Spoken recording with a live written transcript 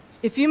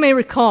If you may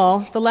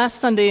recall, the last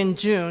Sunday in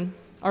June,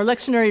 our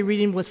lectionary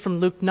reading was from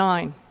Luke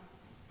 9.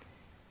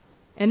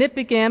 And it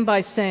began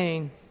by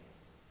saying,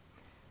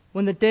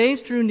 "When the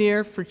days drew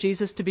near for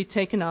Jesus to be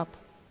taken up,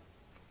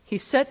 he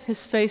set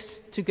his face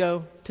to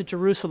go to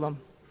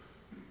Jerusalem."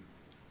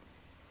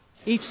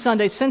 Each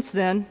Sunday since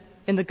then,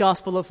 in the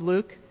Gospel of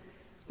Luke,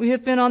 we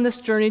have been on this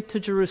journey to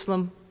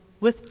Jerusalem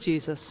with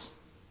Jesus.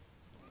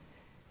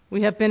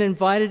 We have been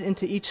invited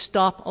into each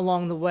stop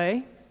along the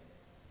way.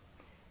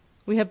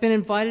 We have been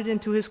invited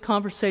into his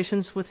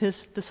conversations with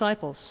his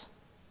disciples.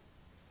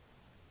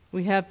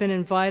 We have been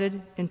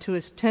invited into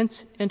his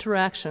tense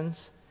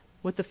interactions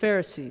with the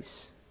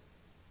Pharisees.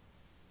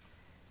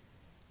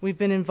 We've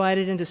been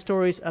invited into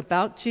stories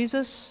about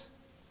Jesus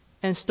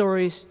and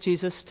stories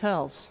Jesus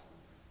tells.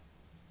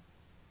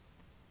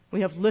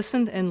 We have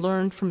listened and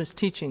learned from his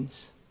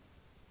teachings.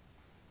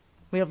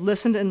 We have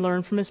listened and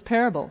learned from his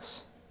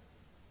parables.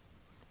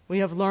 We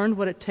have learned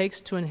what it takes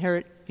to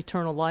inherit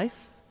eternal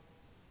life,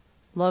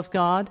 love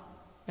God,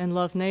 and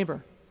love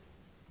neighbor.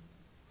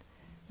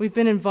 We've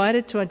been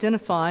invited to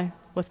identify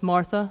with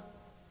Martha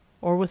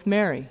or with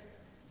Mary,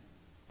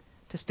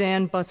 to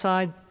stand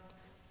beside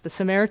the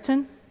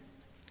Samaritan,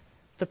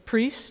 the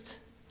priest,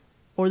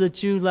 or the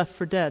Jew left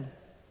for dead.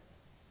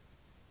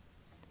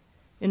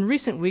 In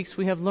recent weeks,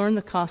 we have learned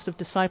the cost of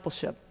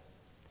discipleship,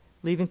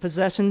 leaving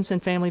possessions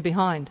and family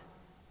behind.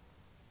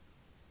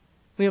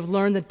 We have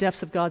learned the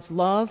depths of God's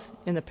love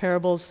in the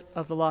parables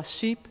of the lost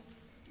sheep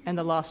and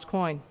the lost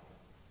coin.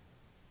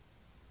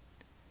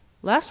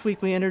 Last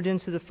week, we entered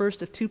into the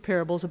first of two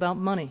parables about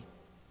money.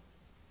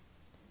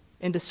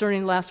 In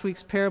discerning last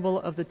week's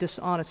parable of the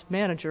dishonest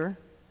manager,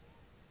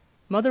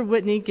 Mother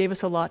Whitney gave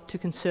us a lot to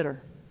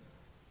consider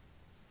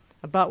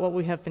about what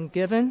we have been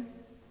given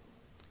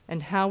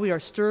and how we are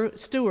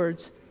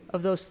stewards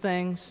of those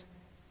things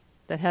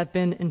that have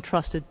been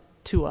entrusted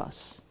to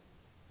us.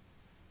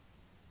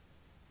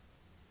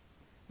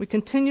 We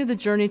continue the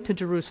journey to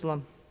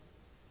Jerusalem.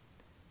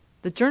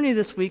 The journey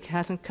this week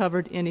hasn't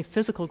covered any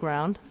physical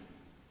ground.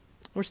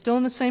 We're still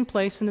in the same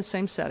place in the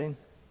same setting.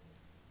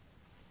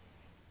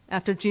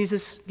 After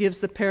Jesus gives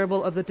the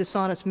parable of the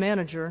dishonest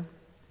manager,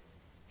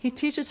 he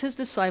teaches his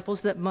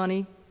disciples that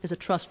money is a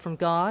trust from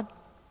God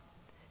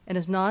and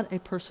is not a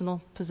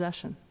personal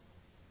possession.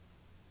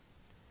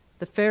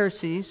 The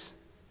Pharisees,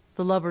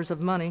 the lovers of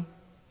money,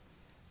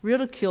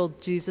 ridiculed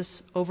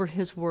Jesus over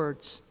his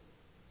words.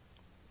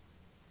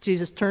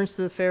 Jesus turns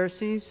to the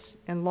Pharisees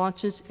and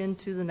launches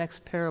into the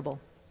next parable,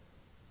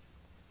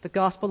 the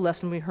gospel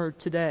lesson we heard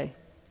today,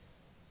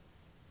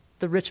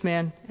 the rich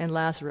man and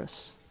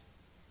Lazarus.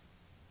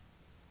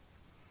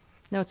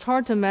 Now, it's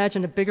hard to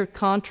imagine a bigger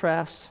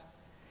contrast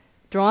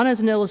drawn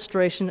as an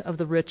illustration of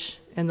the rich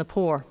and the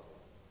poor.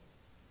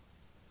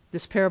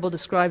 This parable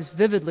describes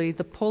vividly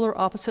the polar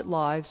opposite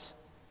lives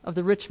of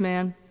the rich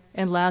man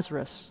and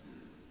Lazarus.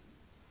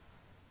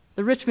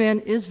 The rich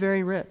man is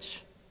very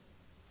rich,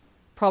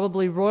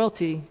 probably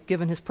royalty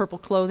given his purple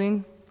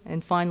clothing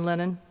and fine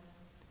linen,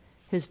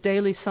 his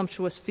daily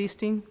sumptuous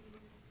feasting,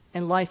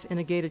 and life in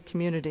a gated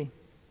community.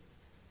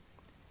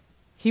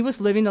 He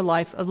was living a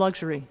life of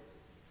luxury.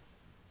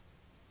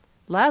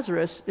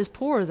 Lazarus is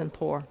poorer than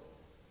poor.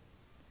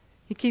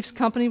 He keeps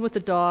company with the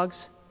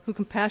dogs who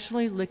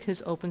compassionately lick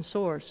his open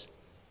sores.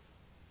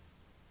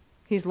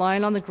 He's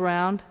lying on the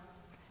ground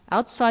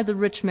outside the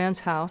rich man's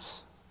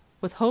house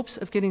with hopes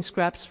of getting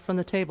scraps from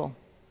the table,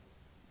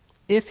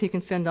 if he can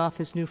fend off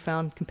his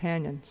newfound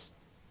companions.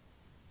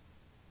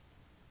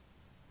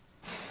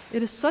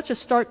 It is such a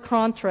stark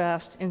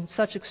contrast and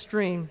such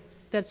extreme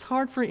that it's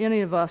hard for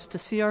any of us to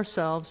see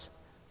ourselves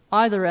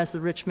either as the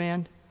rich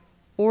man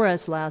or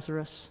as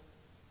Lazarus.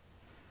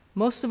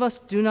 Most of us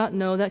do not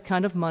know that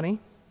kind of money,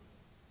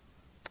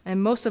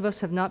 and most of us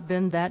have not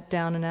been that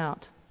down and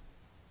out.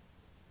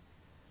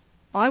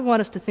 I want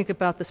us to think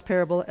about this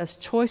parable as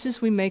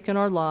choices we make in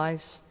our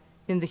lives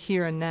in the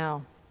here and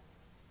now.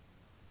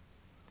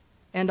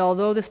 And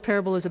although this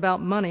parable is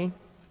about money,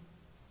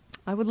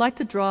 I would like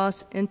to draw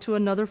us into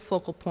another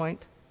focal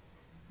point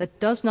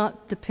that does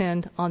not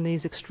depend on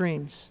these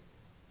extremes.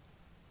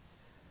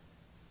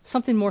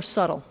 Something more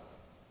subtle.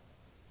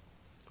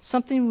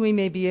 Something we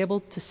may be able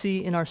to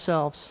see in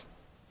ourselves.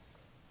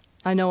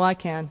 I know I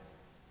can.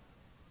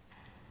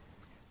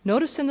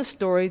 Notice in the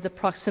story the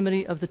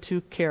proximity of the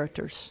two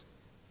characters.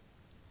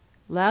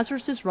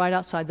 Lazarus is right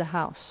outside the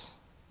house.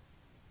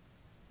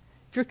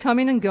 If you're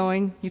coming and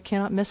going, you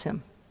cannot miss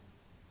him.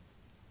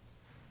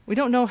 We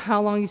don't know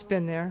how long he's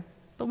been there,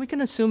 but we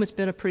can assume it's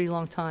been a pretty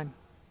long time.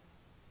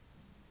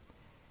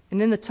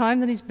 And in the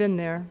time that he's been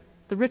there,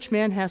 the rich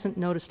man hasn't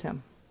noticed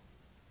him.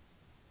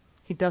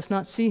 He does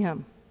not see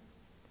him.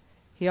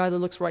 He either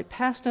looks right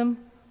past him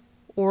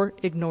or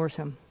ignores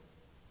him.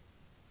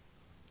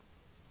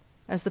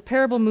 As the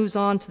parable moves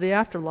on to the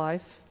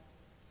afterlife,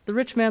 the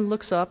rich man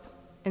looks up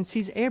and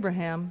sees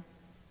Abraham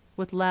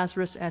with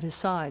Lazarus at his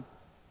side.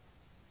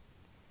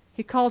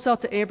 He calls out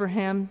to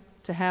Abraham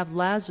to have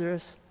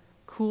Lazarus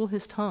cool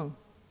his tongue,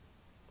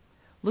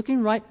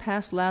 looking right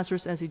past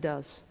Lazarus as he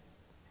does,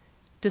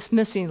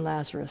 dismissing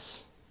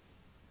Lazarus.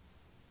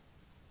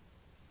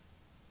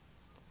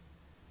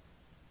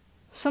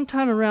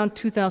 Sometime around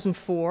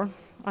 2004,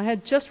 I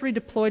had just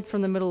redeployed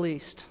from the Middle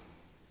East.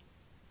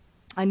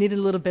 I needed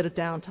a little bit of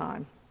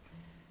downtime.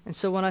 And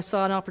so when I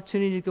saw an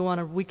opportunity to go on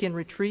a weekend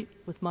retreat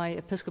with my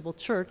Episcopal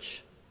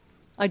church,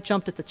 I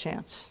jumped at the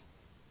chance.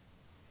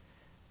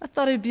 I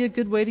thought it would be a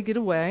good way to get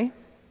away,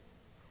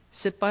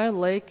 sit by a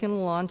lake in a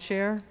lawn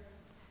chair,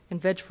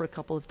 and veg for a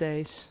couple of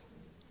days.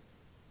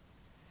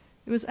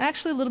 It was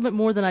actually a little bit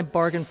more than I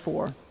bargained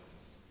for.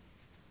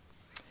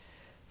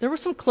 There were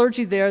some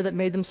clergy there that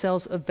made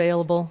themselves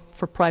available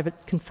for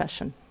private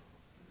confession.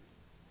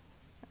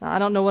 I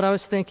don't know what I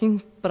was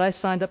thinking, but I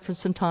signed up for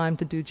some time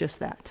to do just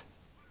that.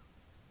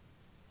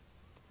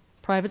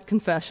 Private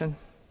confession.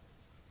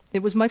 It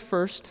was my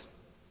first.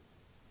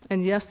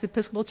 And yes, the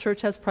Episcopal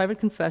Church has private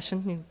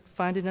confession. You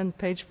find it on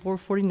page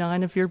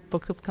 449 of your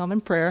Book of Common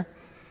Prayer.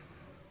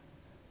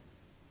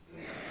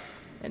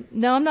 And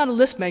now, I'm not a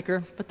list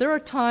maker, but there are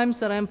times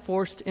that I'm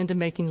forced into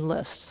making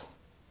lists.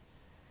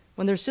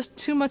 When there's just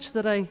too much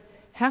that I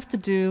have to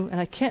do and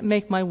I can't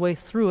make my way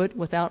through it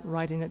without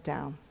writing it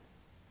down.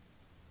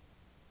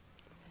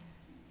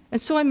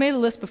 And so I made a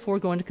list before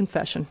going to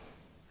confession.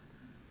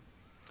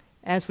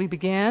 As we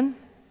began,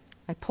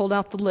 I pulled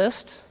out the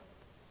list.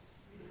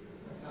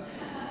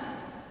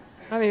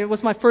 I mean, it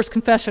was my first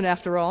confession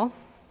after all.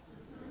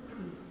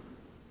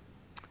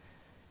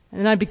 And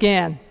then I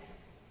began.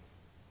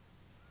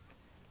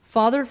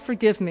 Father,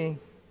 forgive me.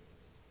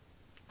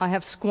 I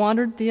have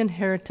squandered the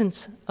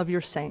inheritance of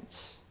your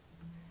saints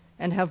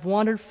and have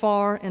wandered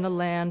far in a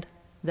land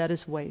that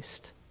is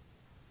waste.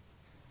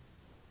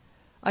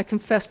 I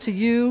confess to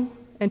you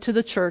and to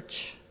the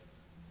church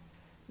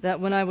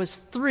that when I was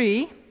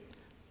 3,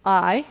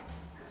 and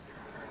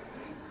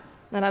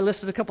I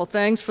listed a couple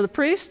things for the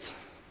priest.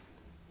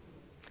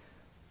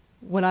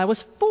 When I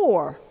was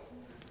 4,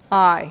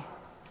 I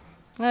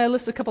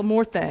listed a couple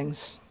more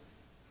things.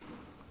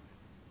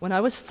 When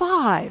I was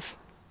 5,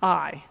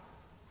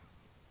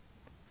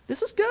 This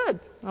was good.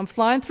 I'm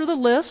flying through the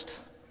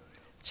list,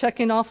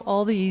 checking off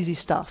all the easy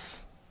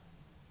stuff.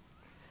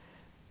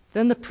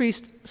 Then the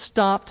priest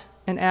stopped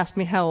and asked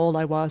me how old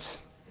I was.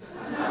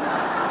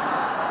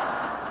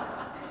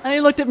 And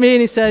he looked at me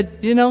and he said,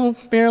 you know,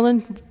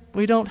 Marilyn,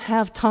 we don't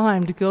have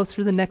time to go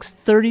through the next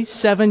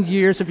 37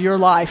 years of your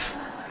life.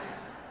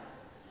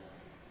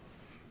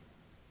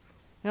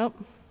 Yep.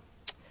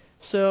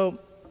 So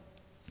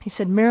he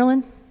said,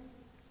 Marilyn,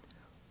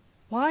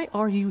 why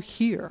are you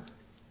here?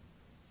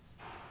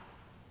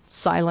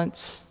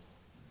 Silence.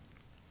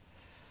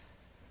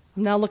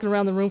 I'm now looking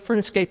around the room for an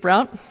escape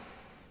route.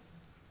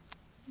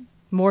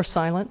 More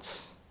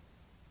silence.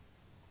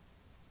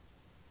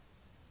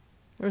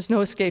 There was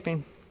no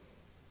escaping.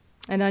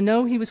 And I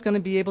know he was going to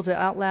be able to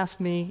outlast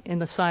me in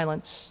the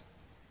silence.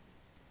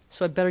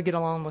 So I better get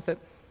along with it.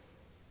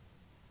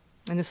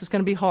 And this is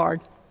going to be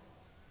hard.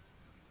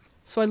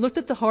 So I looked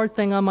at the hard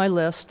thing on my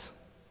list.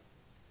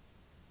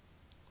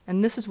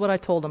 And this is what I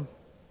told him.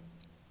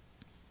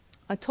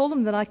 I told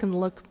him that I can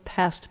look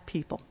past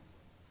people.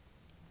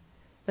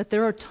 That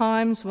there are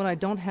times when I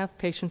don't have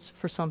patience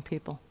for some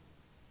people.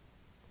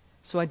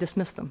 So I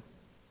dismiss them.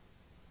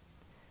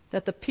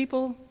 That the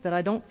people that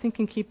I don't think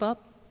can keep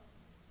up,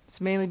 it's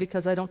mainly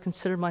because I don't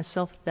consider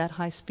myself that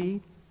high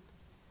speed.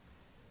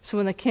 So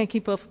when they can't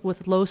keep up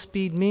with low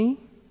speed me,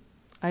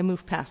 I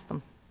move past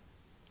them.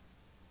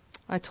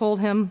 I told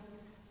him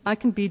I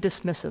can be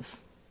dismissive.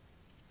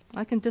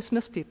 I can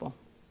dismiss people.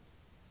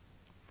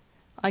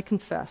 I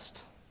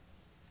confessed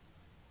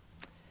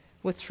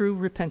with true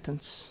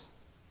repentance.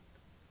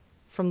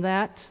 From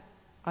that,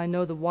 I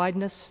know the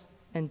wideness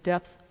and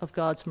depth of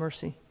God's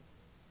mercy.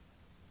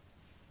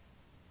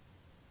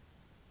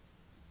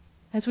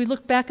 As we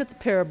look back at the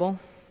parable,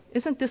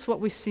 isn't this what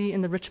we see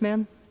in the rich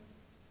man?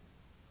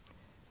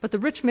 But the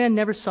rich man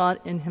never saw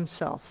it in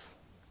himself.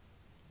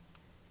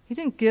 He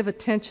didn't give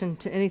attention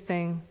to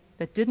anything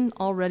that didn't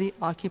already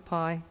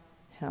occupy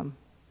him.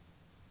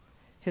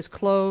 His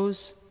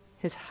clothes,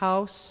 his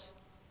house,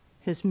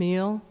 his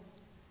meal,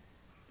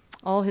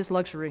 all his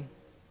luxury.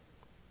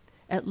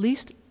 At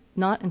least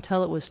not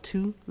until it was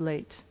too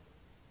late.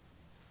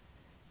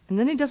 And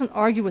then he doesn't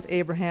argue with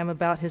Abraham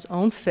about his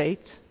own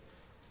fate,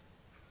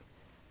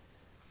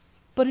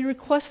 but he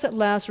requests that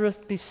Lazarus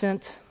be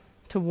sent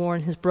to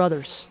warn his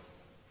brothers.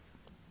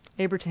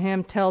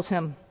 Abraham tells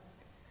him,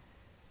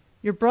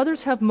 your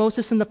brothers have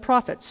Moses and the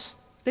prophets.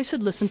 They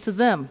should listen to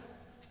them.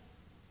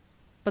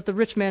 But the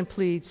rich man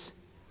pleads,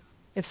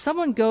 if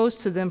someone goes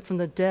to them from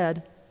the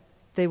dead,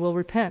 they will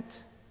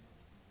repent.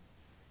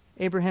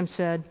 Abraham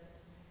said,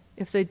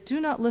 if they do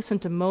not listen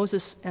to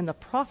Moses and the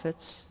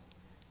prophets,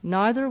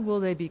 neither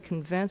will they be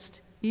convinced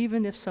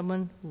even if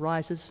someone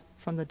rises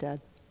from the dead.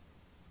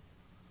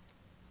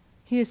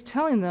 He is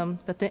telling them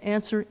that the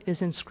answer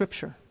is in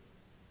Scripture.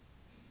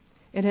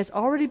 It has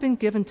already been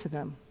given to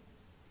them.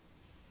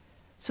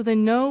 So they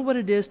know what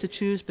it is to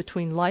choose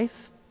between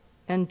life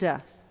and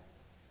death.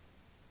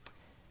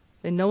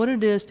 They know what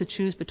it is to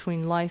choose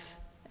between life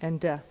and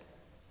death.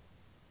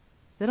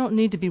 They don't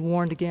need to be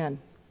warned again.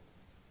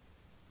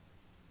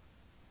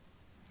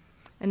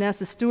 And as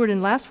the steward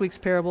in last week's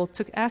parable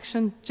took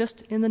action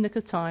just in the nick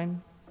of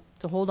time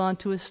to hold on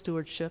to his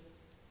stewardship,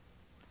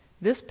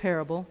 this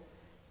parable,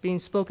 being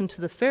spoken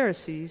to the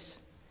Pharisees,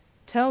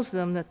 tells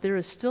them that there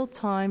is still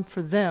time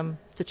for them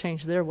to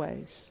change their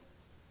ways.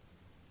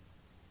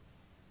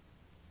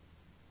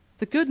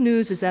 The good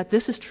news is that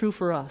this is true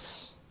for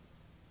us.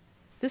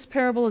 This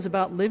parable is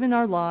about living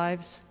our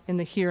lives in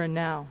the here and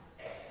now,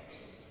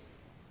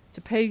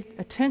 to pay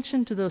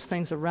attention to those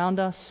things around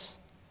us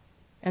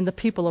and the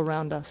people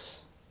around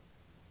us.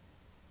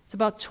 It's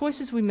about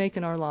choices we make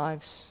in our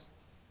lives.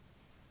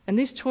 And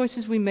these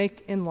choices we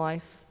make in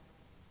life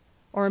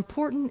are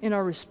important in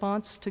our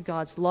response to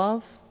God's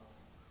love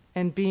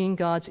and being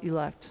God's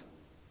elect.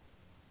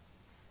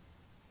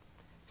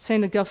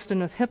 St.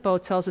 Augustine of Hippo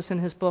tells us in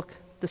his book,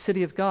 The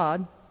City of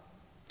God,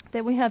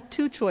 that we have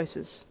two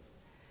choices.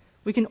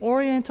 We can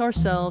orient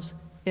ourselves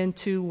in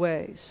two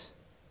ways.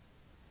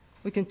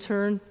 We can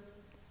turn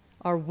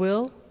our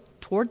will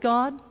toward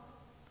God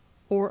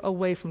or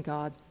away from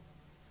God.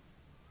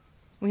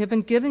 We have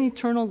been given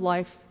eternal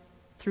life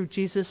through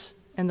Jesus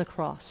and the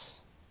cross.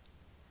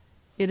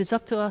 It is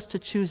up to us to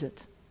choose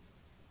it,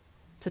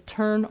 to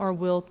turn our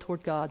will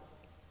toward God,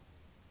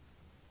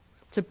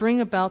 to bring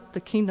about the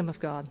kingdom of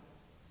God.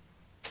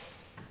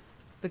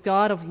 The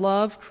God of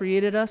love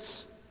created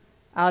us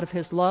out of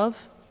his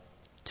love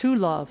to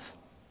love.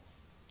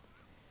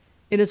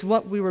 It is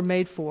what we were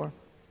made for.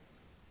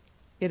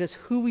 It is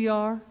who we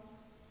are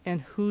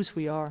and whose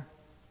we are.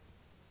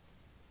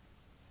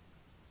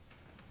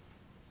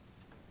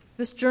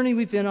 This journey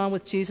we've been on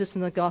with Jesus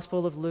in the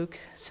Gospel of Luke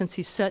since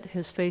he set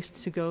his face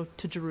to go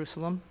to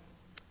Jerusalem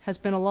has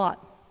been a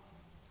lot.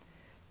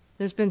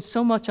 There's been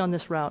so much on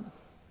this route.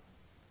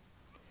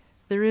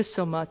 There is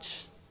so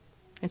much.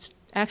 It's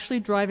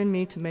actually driving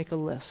me to make a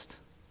list.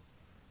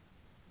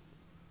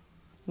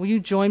 Will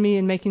you join me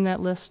in making that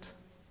list?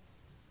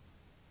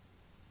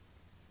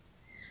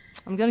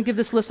 I'm going to give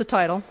this list a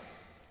title: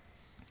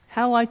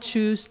 How I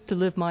Choose to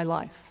Live My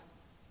Life.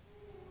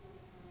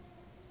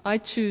 I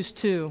choose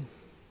to,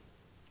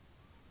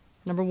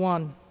 number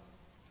 1,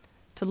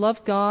 to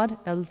love God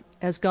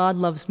as God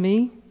loves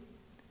me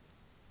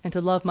and to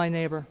love my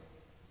neighbor.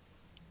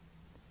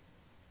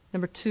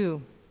 Number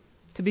 2,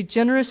 to be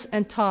generous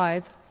and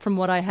tithe from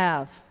what I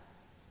have.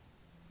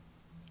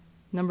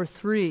 Number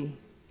 3,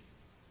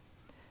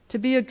 to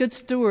be a good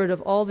steward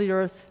of all the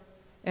earth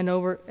and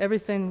over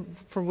everything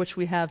for which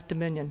we have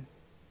dominion.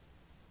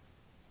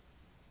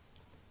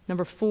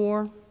 Number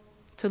 4,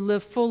 to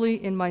live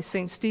fully in my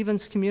St.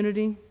 Stephen's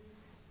community,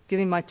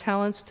 giving my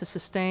talents to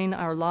sustain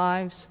our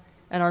lives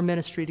and our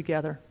ministry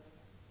together.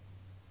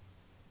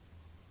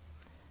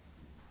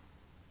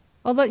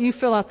 I'll let you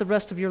fill out the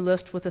rest of your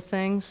list with the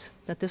things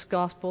that this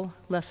gospel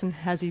lesson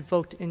has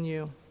evoked in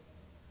you.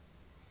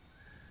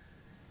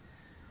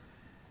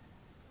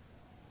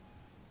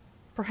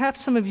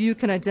 Perhaps some of you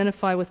can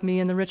identify with me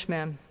and the rich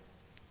man.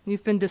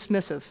 You've been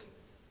dismissive.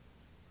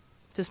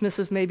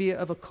 Dismissive maybe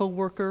of a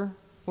coworker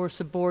or a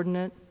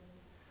subordinate,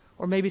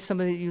 or maybe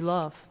somebody that you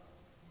love.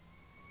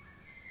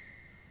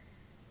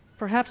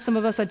 Perhaps some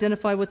of us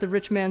identify with the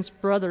rich man's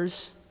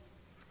brothers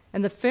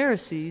and the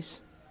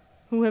Pharisees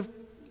who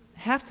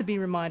have to be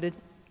reminded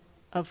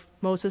of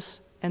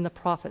Moses and the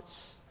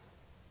prophets.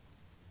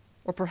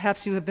 Or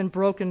perhaps you have been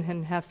broken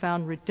and have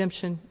found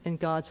redemption in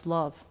God's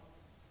love.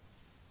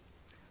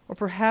 Or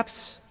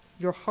perhaps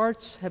your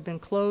hearts have been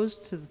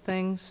closed to the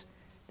things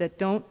that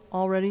don't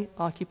already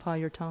occupy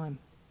your time.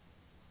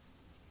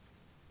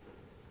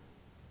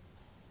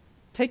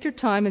 Take your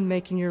time in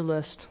making your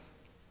list.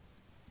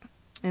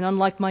 And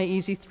unlike my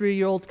easy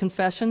 3-year-old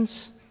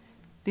confessions,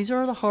 these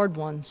are the hard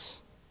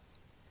ones.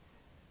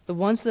 The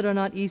ones that are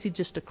not easy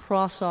just to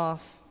cross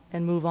off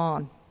and move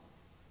on.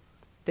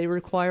 They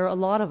require a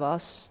lot of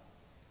us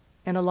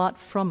and a lot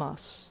from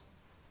us.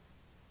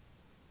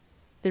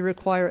 They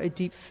require a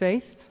deep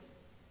faith,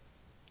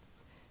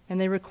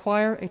 and they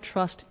require a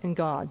trust in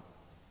God.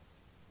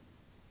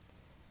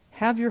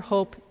 Have your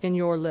hope in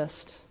your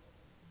list.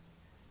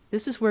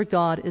 This is where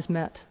God is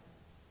met.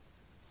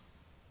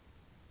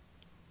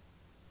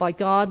 By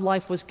God,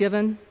 life was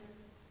given,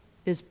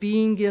 is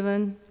being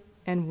given,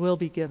 and will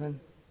be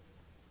given.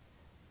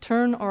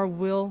 Turn our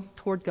will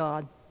toward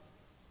God.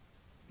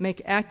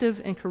 Make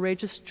active and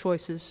courageous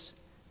choices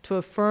to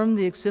affirm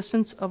the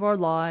existence of our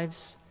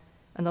lives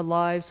and the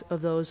lives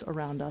of those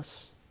around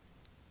us.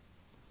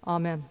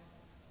 Amen.